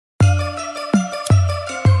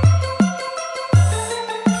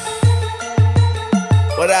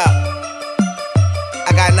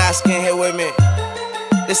Nosk in here with me.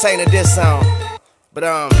 This ain't a diss song, but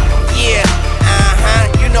yeah,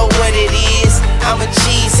 you know what it is. I'm a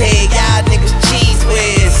cheesehead, y'all niggas Cheez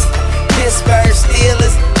Whiz. Pittsburgh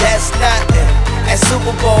Steelers, that's nothing. That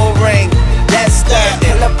Super Bowl ring, that's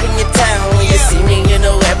stuntin. Pull up in your town when you see me, you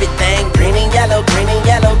know everything. Green and yellow, green and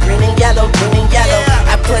yellow, green and yellow, green and yellow.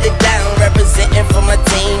 I put it down, representing for my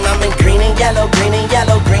team. I'm in green and yellow, green and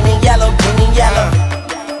yellow, green and yellow, green and yellow.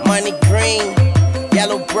 Money green,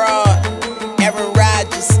 yellow broad, Aaron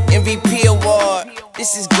Rodgers, MVP award.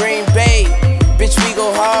 This is Green Bay, bitch we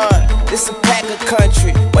go hard. This a pack of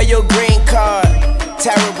country, where your green card?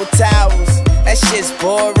 Terrible towels, that shit's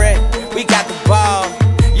boring. We got the ball,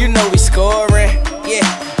 you know we scoring. Yeah,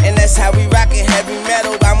 and that's how we rockin' heavy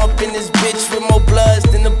metal. I'm up in this bitch with more bloods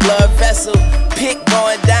than the blood vessel. Pick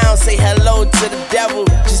going down, say hello to the devil.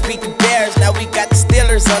 Just beat the Bears, now we got the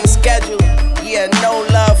Steelers on the schedule. Yeah, no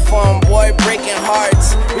love for 'em, boy, breaking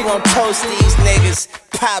hearts. We gon' toast these niggas,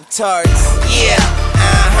 Pop-Tarts. Yeah,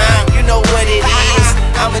 you know what it is.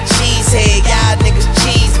 I'm a cheesehead, y'all niggas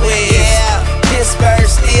Cheez Whiz. Yeah, Pittsburgh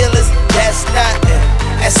Steelers, that's nothing.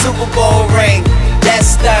 That Super Bowl ring,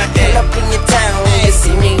 that's stuntin. Pull up in your town when you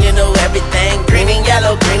see me, you know everything. Green and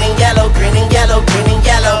yellow, green and yellow, green and yellow, green and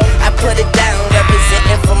yellow. I put it down,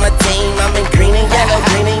 representing for my team. I'm in green and yellow,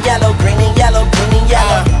 green and yellow, green and yellow, green and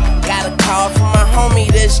yellow. Got a call from my homie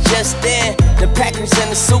that's just in. The Packers in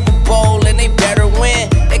the Super Bowl and they better win.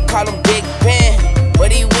 They call him Big Ben,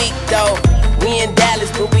 but he weak though. We in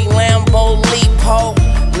Dallas, but we Lambo leap ho.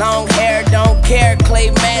 Long hair, don't care,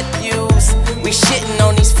 Clay Matthews. We shitting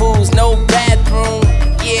on these fools, no bathroom.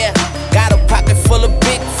 Yeah, got a pocket full of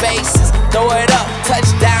big faces. Throw it up,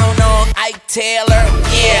 touchdown on Ike Taylor.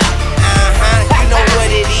 Yeah, you know what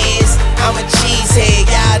it is. I'm a cheesehead,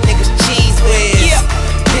 y'all niggas Cheez Whiz.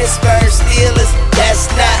 Pittsburgh Steelers, that's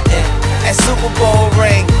nothing. That Super Bowl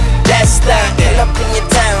ring, that's stuntin. Pull up in your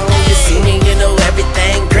town when you see me, you know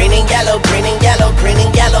everything. Green and yellow, green and yellow, green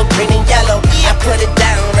and yellow, green and yellow. I put it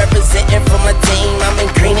down, representing for my team. I'm in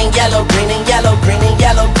green and yellow, green and yellow, green and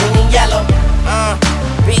yellow, green and yellow.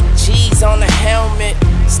 Big G's on the helmet,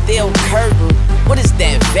 steel curtain. What is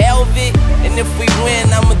that, velvet? And if we win,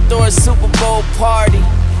 I'ma throw a Super Bowl party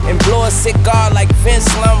and blow a cigar like Vince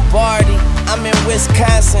Lombardi. I'm in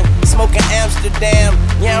Wisconsin, smoking Amsterdam.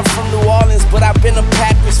 Yeah, I'm from New Orleans, but I've been a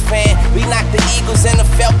Packers fan. We knocked the Eagles and the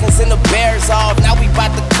Falcons and the Bears off. Now we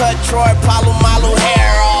bout to cut Troy Polamalu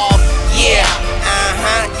hair off. Yeah,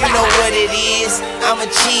 you know what it is. I'm a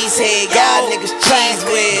cheesehead, y'all niggas Cheez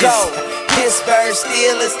Whiz. Pittsburgh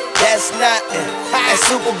Steelers, that's nothing. That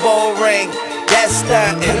Super Bowl ring, that's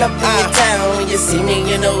stuntin. Pull up in your town when you see me,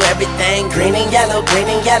 you know everything. Green and yellow, green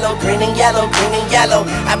and yellow, green and yellow, green and yellow.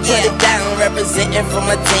 I put it down, representing for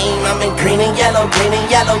my team. I'm in green and yellow, green and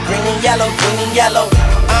yellow, green and yellow, green and yellow.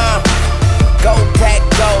 Go Pack,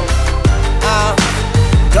 go.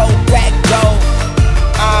 Go Pack, go.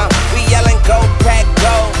 We yelling go Pack,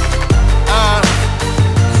 go.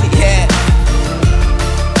 Yeah.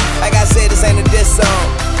 Like I said, this ain't a diss song.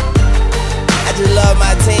 I just love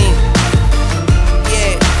my team.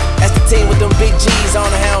 Yeah, that's the team with them big G's on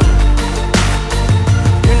the helmet.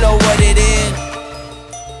 You know what it is.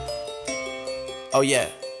 Oh yeah.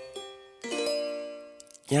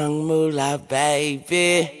 Young Moolah,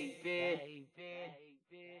 baby.